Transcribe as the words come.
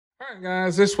All right,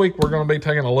 guys, this week we're going to be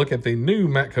taking a look at the new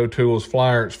Matco Tools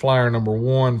Flyer. It's Flyer number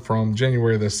 1 from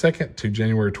January the 2nd to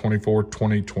January 24th,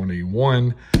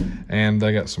 2021. And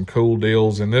they got some cool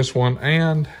deals in this one.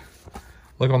 And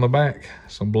look on the back,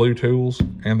 some blue tools.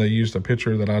 And they used a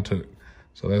picture that I took.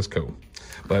 So that's cool.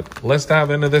 But let's dive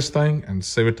into this thing and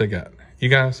see what they got. You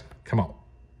guys, come on.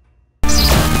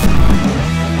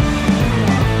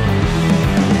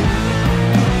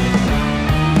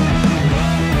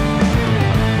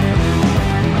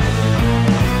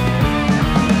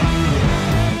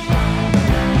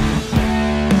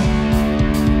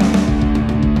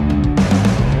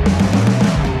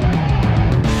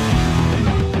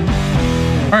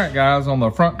 All right, guys, on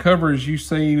the front cover, as you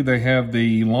see, they have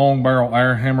the long barrel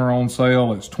air hammer on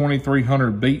sale. It's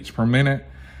 2,300 beats per minute,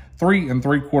 3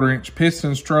 3/4 inch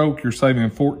piston stroke. You're saving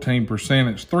 14%.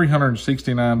 It's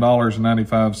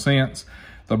 $369.95.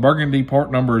 The burgundy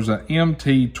part number is a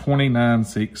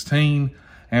MT2916.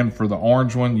 And for the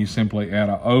orange one, you simply add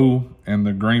a O, and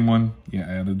the green one, you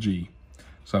add a G.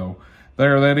 So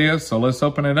there that is. So let's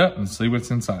open it up and see what's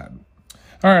inside.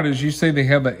 All right, as you see, they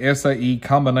have the SAE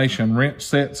combination wrench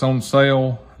sets on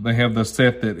sale. They have the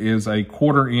set that is a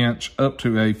 1/4 inch up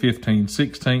to a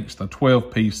 15/16, the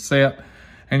 12-piece set,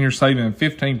 and you're saving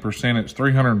 15%. It's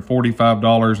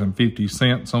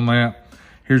 $345.50 on that.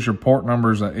 Here's your part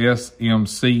numbers, a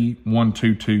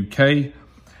SMC122K,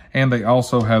 and they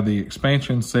also have the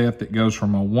expansion set that goes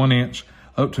from a 1 inch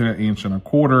up to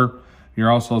 1.25 inches. You're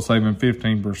also saving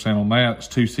 15% on that. It's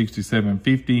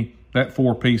 $267.50. That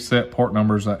 4-piece set part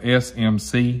number is a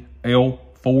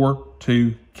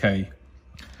SMC-L42K.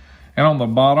 And on the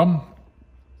bottom,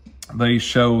 they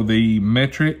show the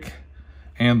metric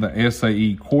and the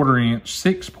SAE 1/4 inch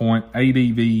 6-point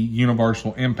ADV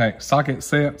universal impact socket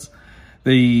sets.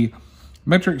 The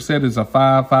metric set is a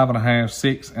 5, 5.5,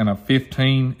 6, and a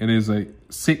 15. It is a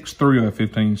 6 through a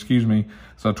 15, excuse me.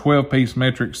 It's a 12-piece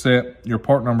metric set. Your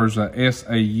part number is a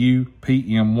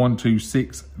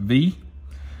SAU-PM126V.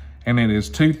 And it is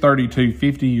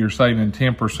 $232.50. You're saving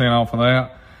 10% off of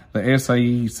that. The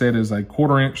SAE set is a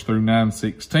 1/4 inch through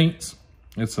 9/16.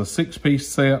 It's a 6-piece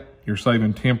set. You're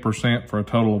saving 10% for a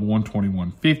total of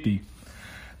 $121.50.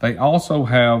 They also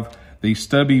have the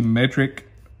stubby metric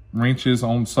wrenches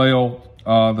on sale.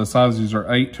 The sizes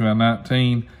are 8 to a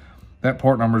 19. That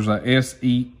part number is a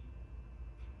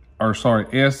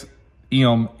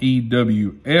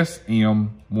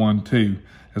SMEWSM12.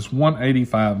 It's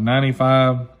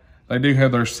 $185.95. They do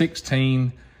have their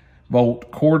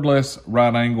 16-volt cordless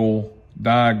right angle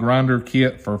die grinder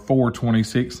kit for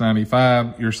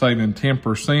 $426.95. You're saving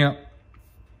 10%.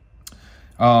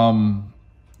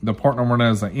 The part number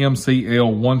is a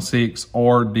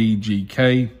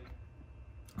MCL16RDGK.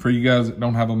 For you guys that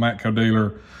don't have a Matco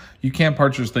dealer, you can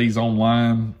purchase these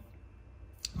online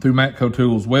through Matco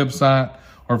Tools website,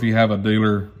 or if you have a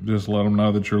dealer, just let them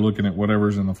know that you're looking at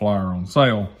whatever's in the flyer on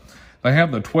sale. They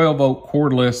have the 12-volt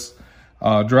cordless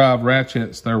drive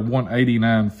ratchets. They're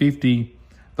 $189.50.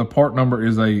 The part number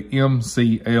is a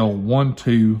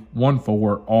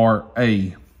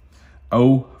MCL1214RA.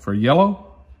 O for yellow,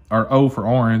 or O for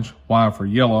orange, Y for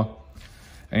yellow.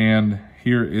 And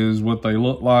here is what they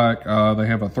look like. They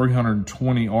have a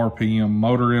 320 RPM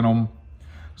motor in them,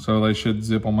 so they should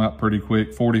zip them out pretty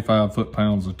quick. 45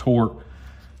 foot-pounds of torque.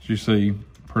 As you see,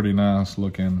 pretty nice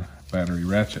looking battery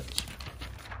ratchets.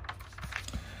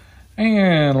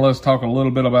 And let's talk a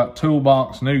little bit about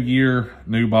toolbox. New year,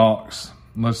 new box.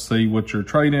 Let's see what your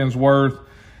trade-in's worth.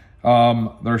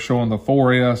 They're showing the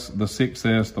 4S, the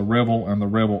 6S, the Rebel, and the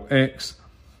Rebel X.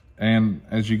 And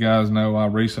as you guys know, I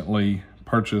recently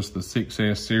purchased the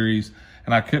 6S series,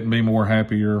 and I couldn't be more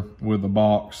happier with the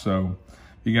box. So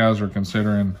if you guys are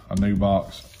considering a new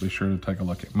box, be sure to take a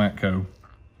look at Matco.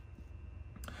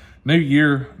 New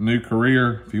year, new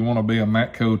career. If you want to be a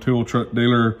Matco tool truck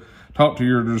dealer, talk to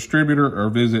your distributor or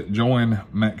visit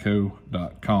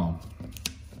joinmatco.com.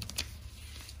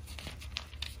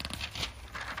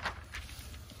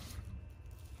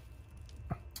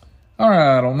 All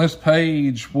right, on this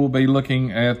page, we'll be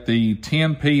looking at the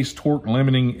 10-piece torque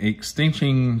limiting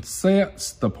extension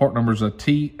sets. The part number is a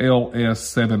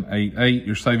TLS788.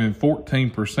 You're saving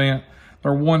 14%.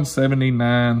 They're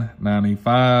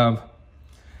 $179.95.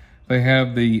 They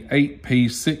have the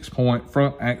 8-piece 6-point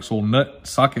front axle nut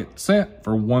socket set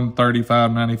for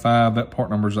 $135.95. That part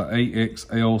number is a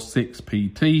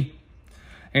AXL6PT.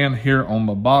 And here on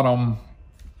the bottom,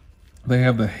 they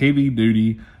have the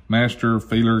heavy-duty master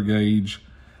feeler gauge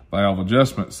valve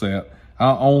adjustment set.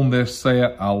 I own this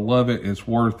set. I love it. It's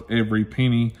worth every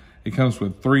penny. It comes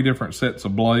with 3 different sets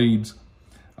of blades.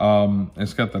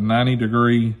 It's got the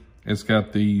 90-degree, It's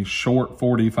got the short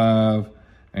 45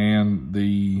 and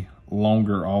the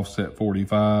longer offset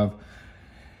 45.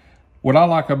 What I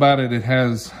like about it, it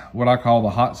has what I call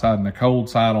the hot side and the cold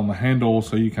side on the handle,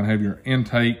 so you can have your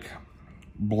intake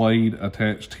blade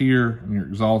attached here and your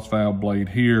exhaust valve blade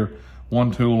here.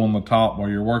 One tool on the top while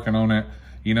you're working on it.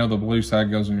 You know the blue side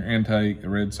goes on your intake, the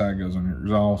red side goes on your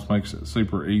exhaust, makes it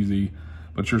super easy.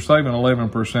 But you're saving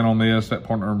 11% on this. That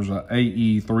part number is a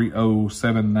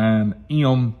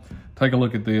AE3079M. Take a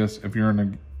look at this. If you're in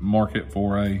the market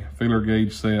for a feeler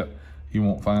gauge set, you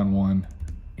won't find one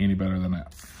any better than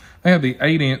that. They have the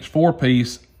 8-inch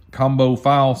 4-piece combo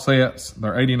file sets.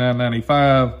 They're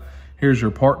 $89.95. Here's your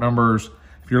part numbers.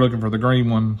 If you're looking for the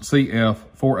green one,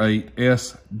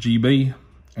 CF48SGB.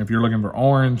 If you're looking for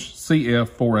orange,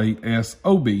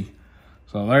 CF48SOB.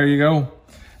 So there you go.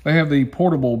 They have the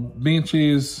portable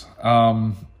benches.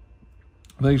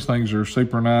 These things are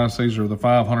super nice. These are the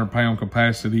 500-pound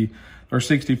capacity. They're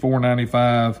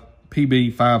 $64.95.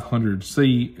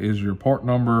 PB500C is your part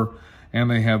number. And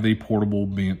they have the portable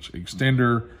bench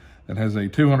extender that has a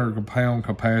 200-pound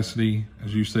capacity.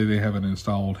 As you see, they have it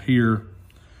installed here.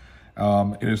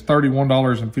 It is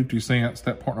 $31.50.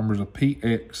 That part number is a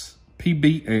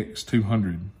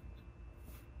PBX200.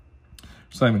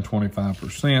 Saving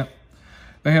 25%.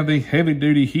 They have the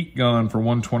heavy-duty heat gun for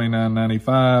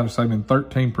 $129.95, saving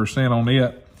 13% on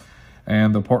it.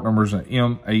 And the part number is an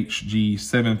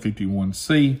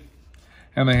MHG751C.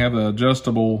 And they have the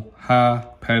adjustable high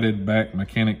padded back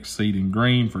mechanic seat in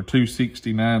green for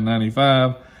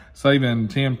 $269.95, saving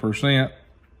 10%.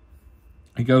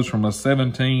 It goes from a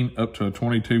 17 up to a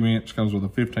 22-inch, comes with a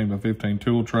 15x15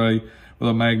 tool tray with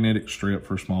a magnetic strip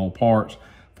for small parts.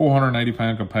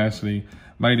 480-pound capacity,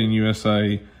 made in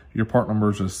USA. Your part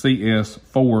number is a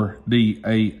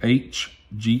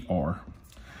CS4DAHGR.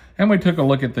 And we took a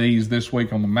look at these this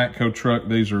week on the Matco truck.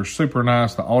 These are super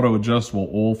nice, the auto adjustable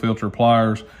oil filter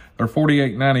pliers. They're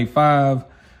 $48.95,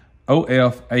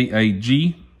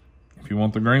 OFAAG if you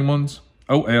want the green ones,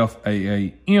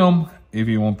 OFAAM if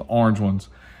you want the orange ones.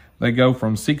 They go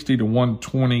from 60 to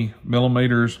 120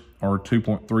 millimeters or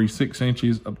 2.36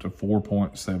 inches up to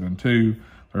 4.72.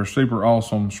 They're super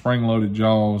awesome, spring-loaded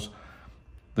jaws.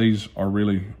 These are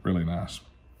really, really nice.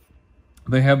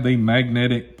 They have the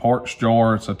magnetic parts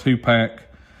jar. It's a 2-pack.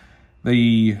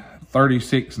 The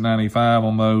 $36.95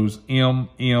 on those.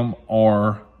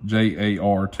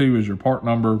 MMRJAR2 is your part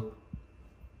number.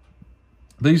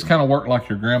 These kind of work like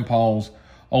your grandpa's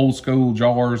old school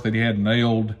jars that he had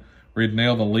nailed, where he'd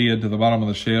nail the lid to the bottom of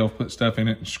the shelf, put stuff in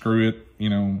it and screw it, you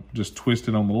know, just twist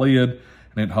it on the lid and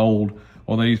it'd hold.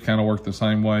 Well, these kind of work the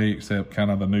same way, except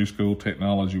kind of the new school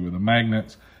technology with the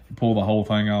magnets. You pull the whole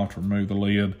thing off to remove the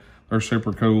lid. They're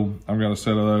super cool. I've got a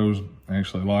set of those. I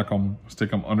actually like them.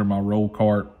 Stick them under my roll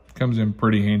cart. Comes in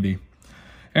pretty handy.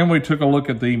 And we took a look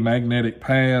at the magnetic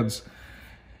pads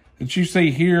that you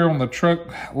see here on the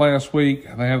truck last week.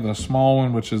 They have the small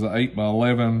one, which is the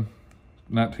 8x11,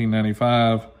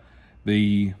 $19.95.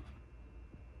 The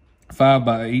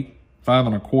 5x8,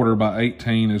 5.25 by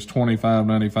 18 is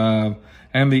 $25.95.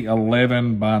 And the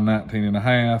 11 by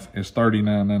 19.5 is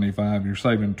 $39.95. You're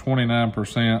saving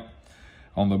 29%.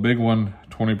 On the big one,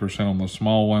 20% on the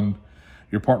small one.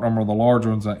 Your part number of the large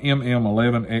one's a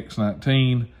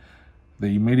MM11X19.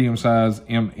 The medium size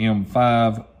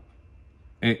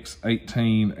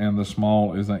MM5X18, and the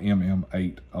small is a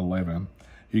MM811.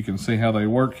 You can see how they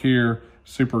work here.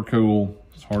 Super cool.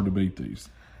 It's hard to beat these.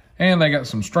 And they got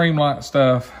some Streamlight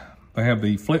stuff. They have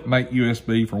the Flipmate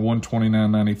USB for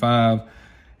 $129.95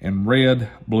 in red,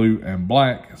 blue, and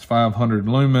black. It's 500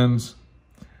 lumens.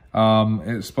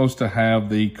 It's supposed to have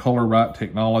the color right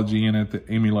technology in it that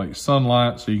emulates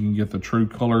sunlight, so you can get the true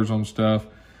colors on stuff.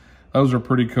 Those are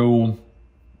pretty cool.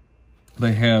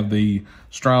 They have the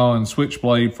straw and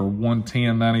switchblade for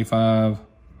 $110.95.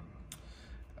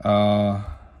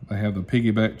 They have the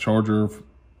piggyback charger,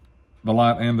 the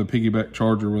light and the piggyback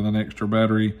charger with an extra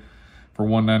battery for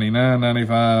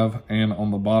 $199.95. And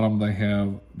on the bottom, they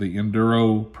have the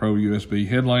Enduro Pro USB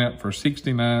headlamp for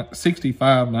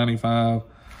 $65.95.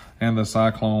 And the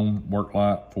Cyclone work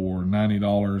light for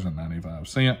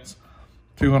 $90.95.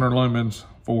 200 lumens,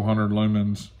 400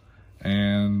 lumens.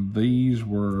 And these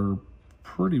were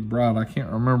pretty bright. I can't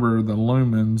remember the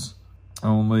lumens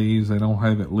on these. They don't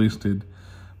have it listed.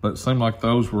 But it seemed like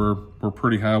those were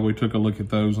pretty high. We took a look at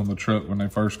those on the truck when they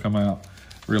first come out.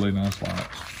 Really nice lights.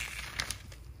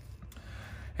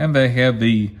 And they have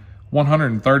the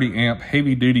 130 amp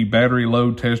heavy duty battery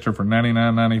load tester for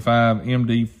 $99.95.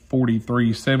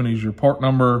 MD4370 is your part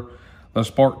number. The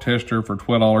spark tester for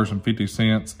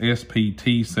 $12.50.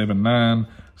 SPT79,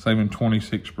 saving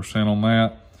 26% on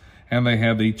that. And they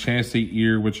have the chassis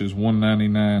ear, which is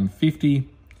 $199.50.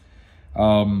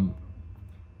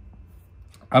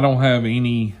 I don't have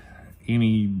any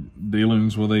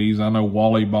dealings with these. I know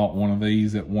Wally bought one of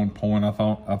these at one point.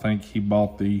 I think he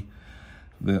bought a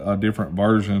different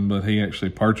version, but he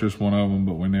actually purchased one of them,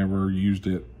 but we never used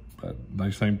it. But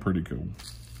they seem pretty cool.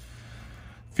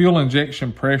 Fuel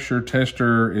injection pressure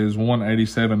tester is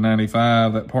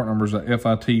 $187.95. That part number is a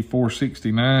FIT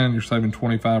 469. You're saving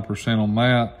 25% on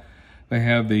that. They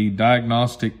have the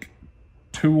diagnostic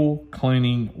tool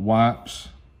cleaning wipes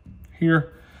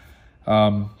here.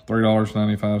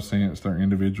 $3.95. They're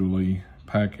individually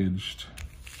packaged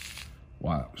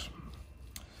wipes.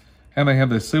 And they have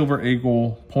the Silver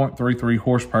Eagle 0.33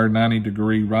 horsepower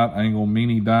 90-degree right angle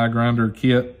mini die grinder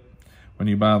kit. When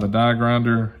you buy the die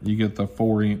grinder, you get the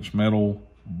 4-inch metal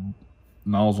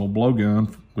nozzle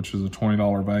blowgun, which is a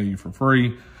 $20 value for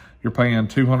free. You're paying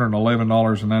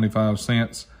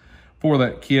 $211.95 for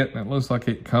that kit. And it looks like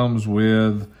it comes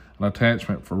with an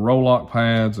attachment for roll-lock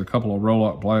pads, a couple of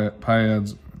roll-lock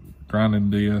pads, grinding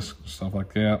disc, stuff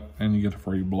like that, and you get a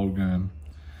free blowgun.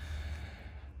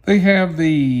 They have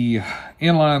the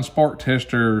inline spark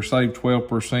tester, save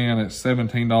 12% at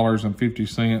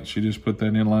 $17.50. You just put that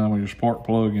in line with your spark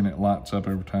plug and it lights up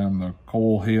every time the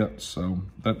coil hits, so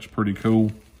that's pretty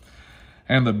cool.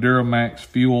 And the Duramax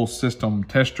fuel system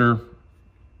tester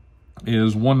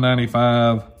is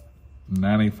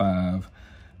 $195.95.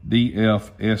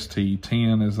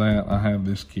 DFST10 is that. I have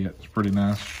this kit. It's pretty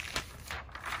nice.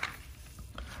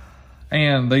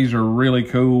 And these are really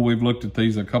cool. We've looked at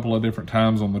these a couple of different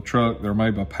times on the truck. They're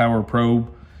made by Power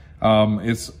Probe.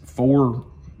 It's 4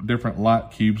 different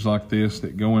light cubes like this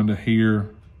that go into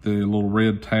here. The little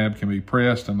red tab can be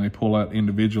pressed and they pull out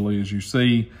individually, as you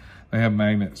see. They have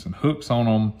magnets and hooks on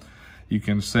them. You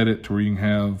can set it to where you can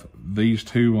have these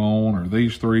 2 on or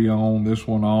these 3 on, this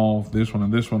one off, this one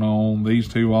and this one on, these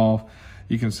 2 off.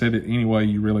 You can set it any way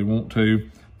you really want to.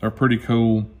 They're pretty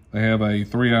cool. They have a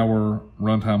 3-hour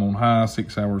runtime on high,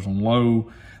 6 hours on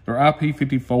low. They're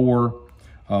IP54,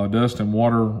 dust and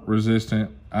water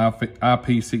resistant,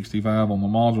 IP65 on the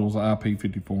modules,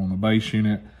 IP54 on the base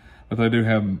unit. But they do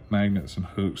have magnets and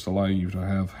hooks to allow you to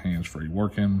have hands-free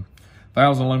working.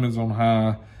 1,000 lumens on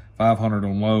high, 500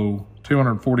 on low,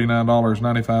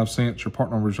 $249.95. Your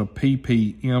part number is a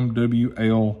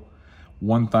PPMWL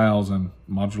 1000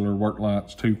 modular work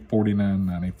lights,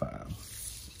 $249.95.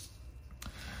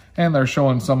 And they're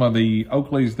showing some of the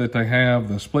Oakleys that they have,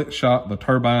 the split shot, the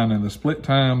turbine, and the split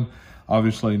time.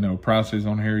 Obviously, no prices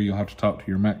on here. You'll have to talk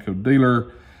to your Matco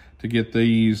dealer to get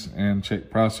these and check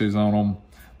prices on them.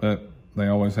 But they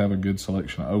always have a good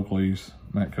selection of Oakleys.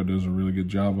 Matco does a really good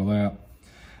job with that.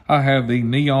 I have the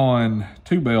neon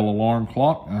 2-bell alarm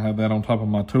clock. I have that on top of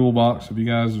my toolbox. If you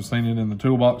guys have seen it in the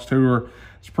toolbox tour,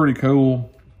 it's pretty cool.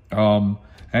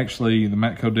 Actually, the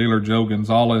Matco dealer, Joe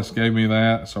Gonzalez, gave me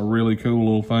that. It's a really cool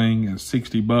little thing. It's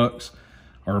 60 bucks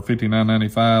or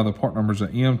 $59.95. The part number is a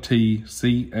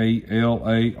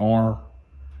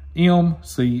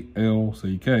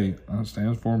MTCALARMCLCK. That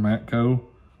stands for Matco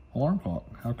alarm clock.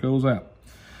 How cool is that?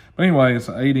 But anyway, it's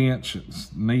an 8-inch.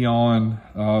 It's neon.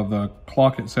 The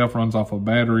clock itself runs off a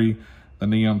battery. The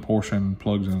neon portion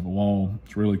plugs into the wall.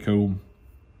 It's really cool.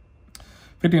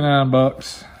 59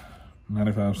 bucks.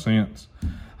 95 cents.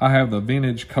 I have the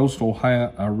vintage coastal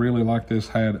hat. I really like this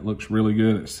hat. It looks really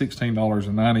good. It's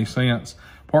 $16.90.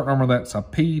 Part number, that's a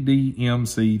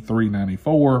PDMC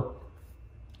 394.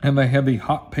 And they have the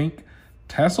hot pink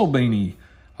tassel beanie.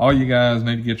 All you guys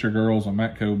need to get your girls a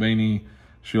Matco beanie.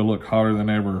 She'll look hotter than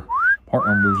ever. Part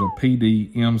number is a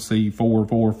PDMC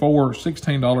 444,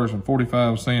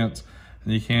 $16.45.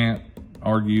 And you can't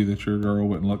argue that your girl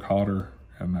wouldn't look hotter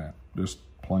than that. Just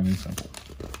plain and simple.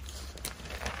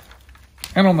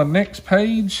 And on the next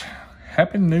page,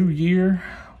 Happy New Year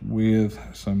with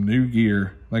some new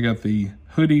gear. They got the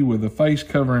hoodie with the face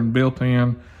covering built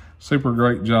in. Super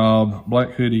great job.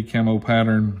 Black hoodie, camo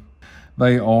pattern.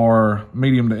 They are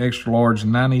medium to extra large,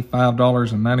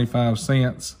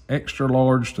 $95.95. Extra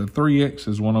large to 3X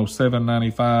is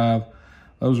 $107.95.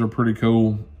 Those are pretty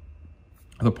cool.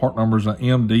 The part number is a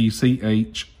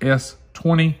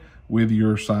MDCHS20 with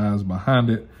your size behind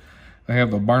it. They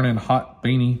have the Burning Hot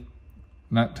Beanie,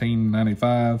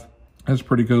 $19.95. That's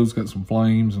pretty cool. It's got some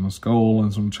flames and a skull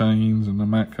and some chains and the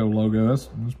Matco logo. That's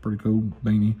pretty cool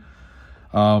beanie.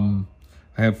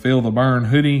 They have Feel the Burn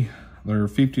hoodie. They're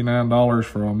 $59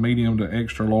 for a medium to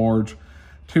extra large.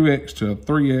 2X to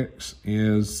 3X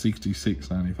is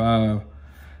 $66.95.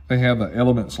 They have the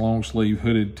Elements long sleeve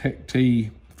hooded tech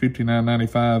tee,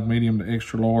 $59.95. Medium to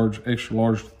extra large to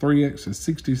 3X is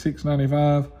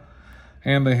 $66.95.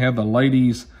 And they have the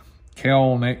ladies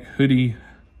cowl neck hoodie.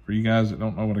 For you guys that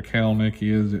don't know what a cowl neck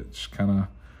is, it's kind of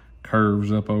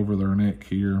curves up over their neck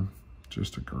here.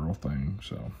 Just a girl thing,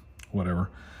 so whatever.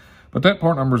 But that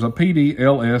part number is a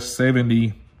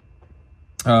PDLS70,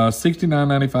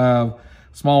 $69.95.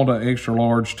 Small to extra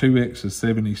large 2X is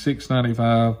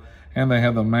 $76.95. And they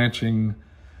have the matching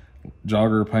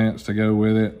jogger pants to go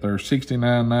with it. They're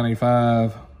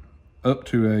 $69.95 up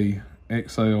to a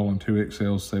XL, and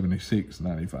 2XL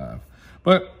 $76.95.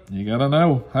 But you gotta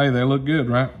know, hey, they look good,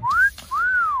 right?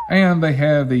 And they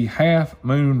have the Half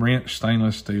Moon Wrench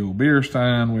stainless steel beer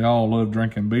stein. We all love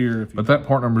drinking beer. But that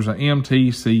part number is a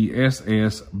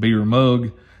MTCSS beer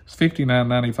mug. It's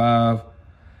 $59.95.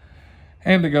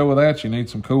 And to go with that, you need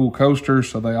some cool coasters.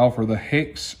 So they offer the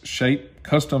Hex Shape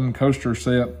Custom Coaster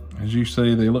Set. As you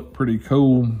see, they look pretty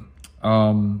cool.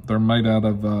 They're made out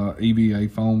of EVA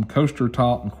foam coaster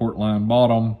top and quart-lined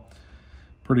bottom.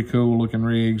 Pretty cool looking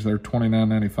rigs. They're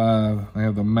 $29.95. They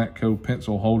have the Matco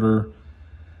pencil holder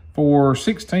for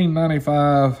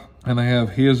 $16.95. And they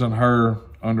have his and her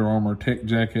Under Armour tech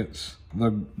jackets. The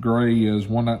gray is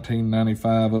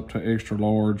 $119.95 up to extra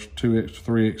large. 2X to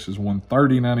 3X is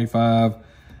 $130.95.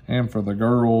 And for the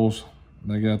girls,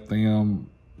 they got them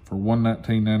for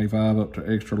 $119.95 up to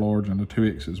extra large, and the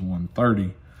 2X is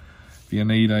 $130. If you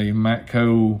need a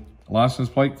Matco license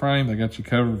plate frame, they got you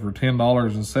covered for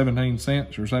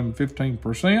 $10.17 or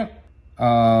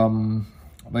 15%.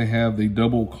 They have the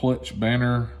double clutch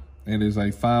banner. It is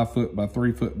a 5 foot by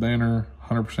 3 foot banner,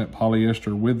 100%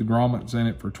 polyester with grommets in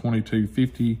it for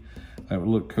 $22.50. That would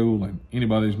look cool in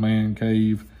anybody's man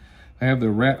cave. They have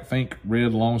the Rat Fink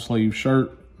red long sleeve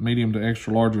shirt, medium to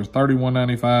extra large is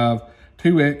 $31.95.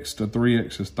 2X to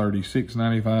 3X is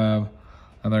 $36.95.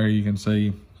 And there you can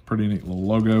see, pretty neat little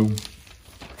logo.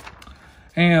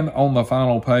 And on the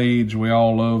final page, we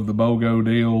all love the BOGO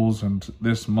deals, and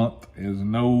this month is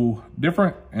no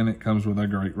different, and it comes with a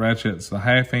great ratchet. It's the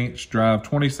 1/2 inch drive,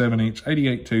 27 inch,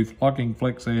 88 tooth locking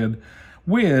flex head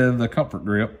with a comfort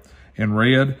grip in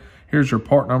red. Here's your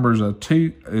part number is a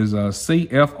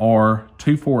CFR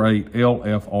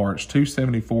 248LFR. It's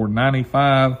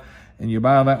 $274.95, and you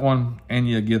buy that one and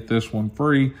you get this one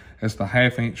free. It's the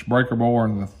 1/2 inch breaker bar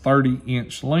and the 30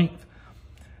 inch length.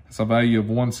 It's a value of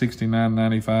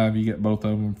 $169.95. You get both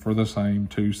of them for the same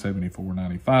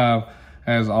 $274.95.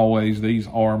 As always, these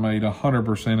are made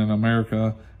 100% in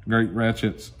America. Great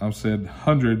ratchets. I've said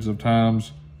hundreds of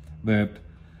times that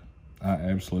I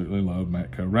absolutely love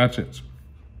Matco ratchets.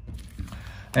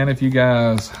 And if you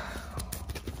guys,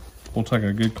 we'll take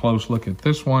a good close look at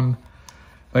this one.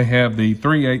 They have the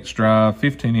 3/8 drive,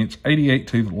 15 inch, 88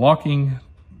 tooth locking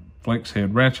flex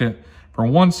head ratchet. For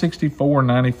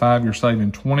 $164.95, you're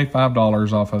saving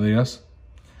 $25 off of this.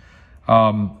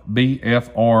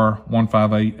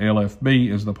 BFR158LFB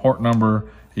is the part number.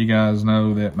 You guys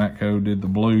know that Matco did the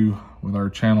blue with our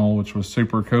channel, which was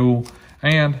super cool.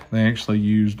 And they actually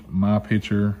used my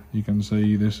picture. You can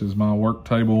see this is my work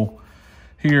table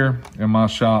here in my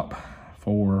shop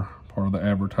for part of the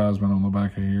advertisement on the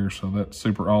back of here. So that's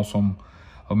super awesome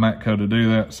of Matco to do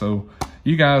that. So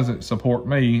you guys that support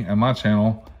me and my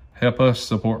channel, help us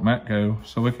support Matco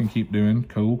so we can keep doing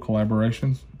cool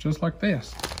collaborations just like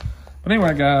this. But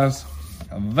anyway, guys,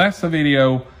 that's the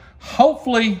video.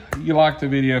 Hopefully you liked the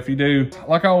video. If you do,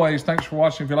 like always, thanks for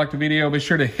watching. If you liked the video, be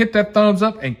sure to hit that thumbs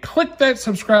up and click that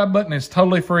subscribe button. It's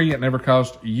totally free. It never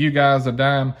costs you guys a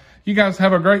dime. You guys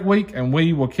have a great week, and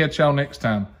we will catch y'all next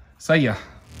time. See ya.